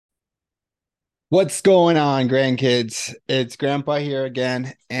What's going on, grandkids? It's Grandpa here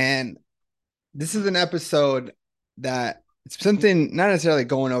again, and this is an episode that it's something not necessarily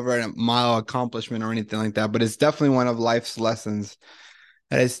going over a mile accomplishment or anything like that, but it's definitely one of life's lessons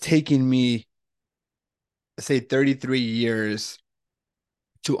that has taken me, say, 33 years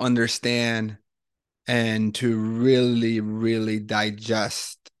to understand and to really, really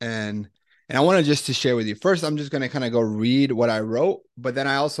digest. And I want to just to share with you. First, I'm just going to kind of go read what I wrote, but then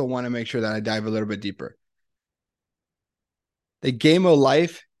I also want to make sure that I dive a little bit deeper. The game of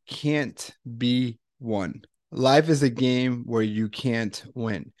life can't be won. Life is a game where you can't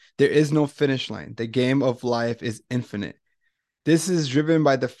win. There is no finish line. The game of life is infinite. This is driven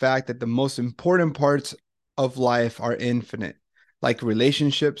by the fact that the most important parts of life are infinite, like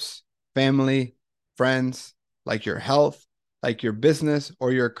relationships, family, friends, like your health, like your business,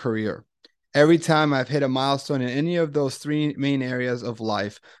 or your career. Every time I've hit a milestone in any of those three main areas of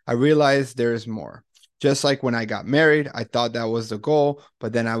life, I realize there is more. Just like when I got married, I thought that was the goal,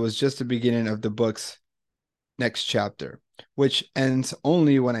 but then I was just the beginning of the book's next chapter, which ends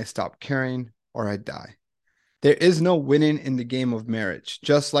only when I stop caring or I die. There is no winning in the game of marriage.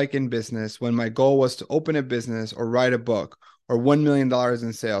 Just like in business, when my goal was to open a business or write a book or $1 million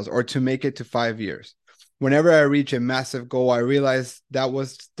in sales or to make it to 5 years. Whenever I reach a massive goal, I realize that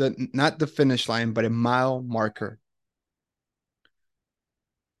was not the finish line, but a mile marker.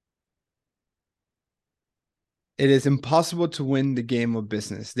 It is impossible to win the game of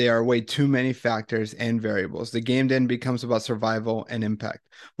business. There are way too many factors and variables. The game then becomes about survival and impact,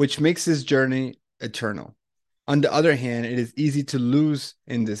 which makes this journey eternal. On the other hand, it is easy to lose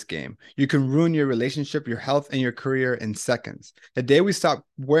in this game. You can ruin your relationship, your health, and your career in seconds. The day we stop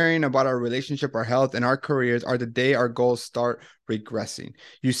worrying about our relationship, our health, and our careers are the day our goals start regressing.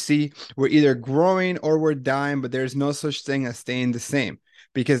 You see, we're either growing or we're dying, but there's no such thing as staying the same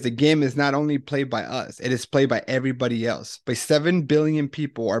because the game is not only played by us, it is played by everybody else. By 7 billion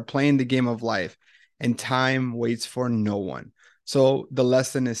people are playing the game of life, and time waits for no one. So the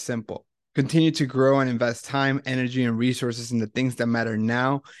lesson is simple. Continue to grow and invest time, energy, and resources in the things that matter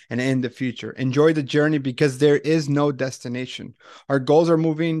now and in the future. Enjoy the journey because there is no destination. Our goals are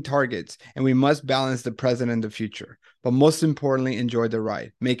moving targets, and we must balance the present and the future. But most importantly, enjoy the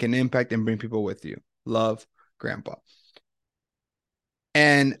ride, make an impact, and bring people with you. Love, Grandpa.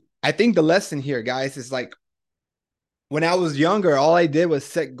 And I think the lesson here, guys, is like when I was younger, all I did was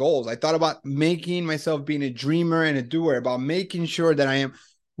set goals. I thought about making myself being a dreamer and a doer, about making sure that I am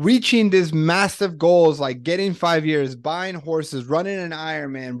reaching these massive goals like getting 5 years, buying horses, running an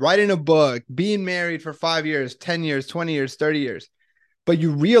Ironman, writing a book, being married for 5 years, 10 years, 20 years, 30 years. But you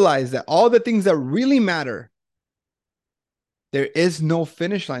realize that all the things that really matter, there is no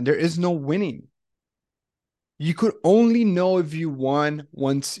finish line, there is no winning. You could only know if you won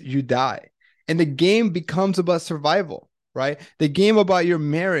once you die. And the game becomes about survival, right? The game about your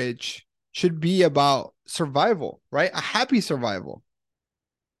marriage should be about survival, right? A happy survival,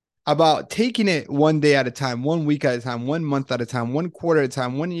 about taking it one day at a time, 1 week at a time, 1 month at a time, 1 quarter at a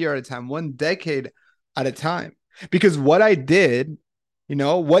time, 1 year at a time, 1 decade at a time. Because what I did,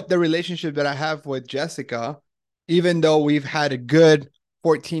 what the relationship that I have with Jessica, even though we've had a good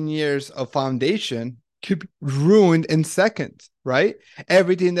 14 years of foundation, could be ruined in seconds, right?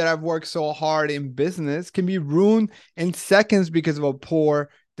 Everything that I've worked so hard in business can be ruined in seconds because of a poor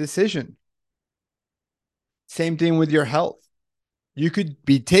decision. Same thing with your health. You could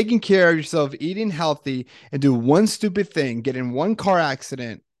be taking care of yourself, eating healthy, and do one stupid thing, get in one car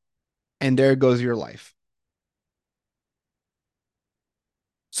accident, and there goes your life.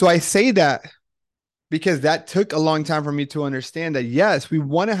 So I say that because that took a long time for me to understand that, yes, we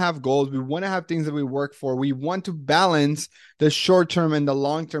want to have goals. We want to have things that we work for. We want to balance the short term and the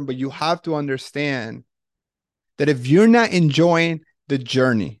long term, but you have to understand that if you're not enjoying the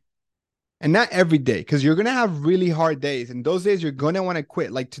journey, and not every day, because you're going to have really hard days. And those days you're going to want to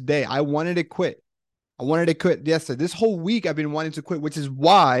quit. Like today, I wanted to quit. I wanted to quit yesterday. This whole week I've been wanting to quit, which is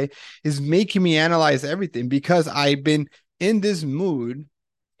why is making me analyze everything because I've been in this mood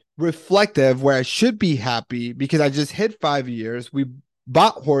reflective where I should be happy because I just hit 5 years. We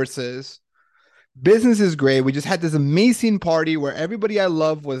bought horses. Business is great. We just had this amazing party where everybody I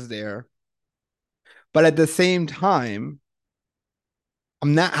love was there. But at the same time,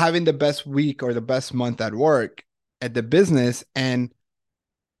 I'm not having the best week or the best month at work at the business and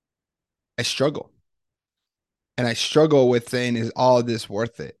I struggle. And I struggle with saying, is all this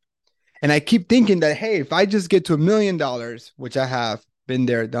worth it? And I keep thinking that, hey, if I just get to $1 million, which I have been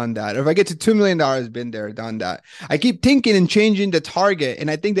there, done that. Or if I get to $2 million, been there, done that. I keep thinking and changing the target. And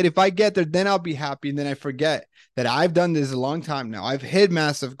I think that if I get there, then I'll be happy. And then I forget that I've done this a long time now. I've hit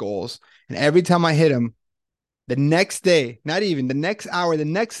massive goals. And every time I hit them, the next day, not even the next hour, the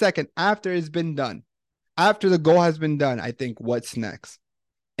next second after it's been done, after the goal has been done, I think, what's next?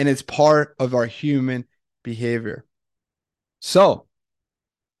 And it's part of our human behavior. So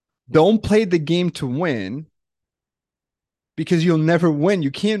don't play the game to win, because you'll never win.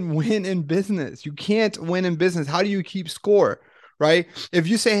 You can't win in business. You can't win in business. How do you keep score, right? If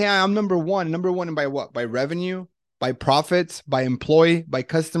you say, hey, I'm number one by what? By revenue, by profits, by employee, by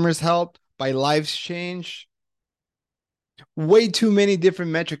customers helped, by lives changed. Way too many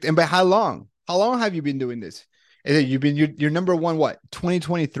different metrics. And by how long? How long have you been doing this? You're number one, what,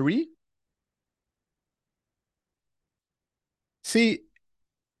 2023? See,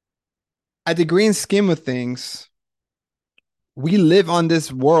 at the grand scheme of things, we live on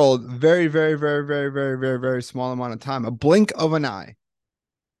this world very, very, very, very, very, very, very small amount of time, a blink of an eye.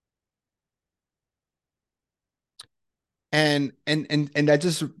 And that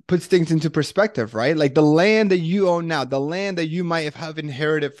just puts things into perspective, right? Like the land that you own now, the land that you might have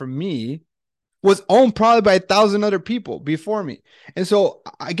inherited from me, was owned probably by 1,000 other people before me. And so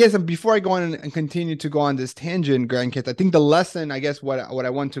I guess before I go on and continue to go on this tangent, grandkids, I think the lesson, I guess what I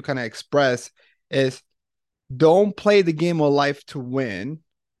want to kind of express is, don't play the game of life to win.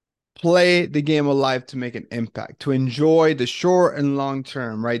 Play the game of life to make an impact, to enjoy the short and long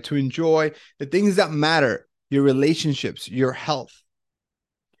term, right? To enjoy the things that matter, your relationships, your health,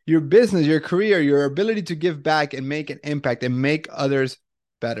 your business, your career, your ability to give back and make an impact and make others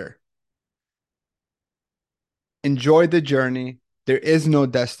better. Enjoy the journey. There is no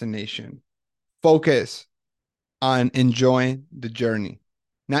destination. Focus on enjoying the journey.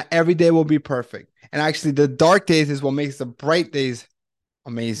 Not every day will be perfect. And actually, the dark days is what makes the bright days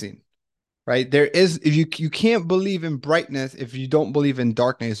amazing, right? There is, if you can't believe in brightness if you don't believe in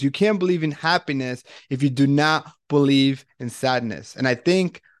darkness. You can't believe in happiness if you do not believe in sadness. And I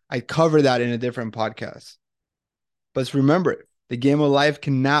think I cover that in a different podcast. But remember, the game of life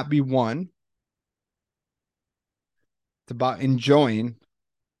cannot be won. It's about enjoying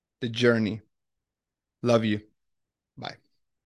the journey. Love you.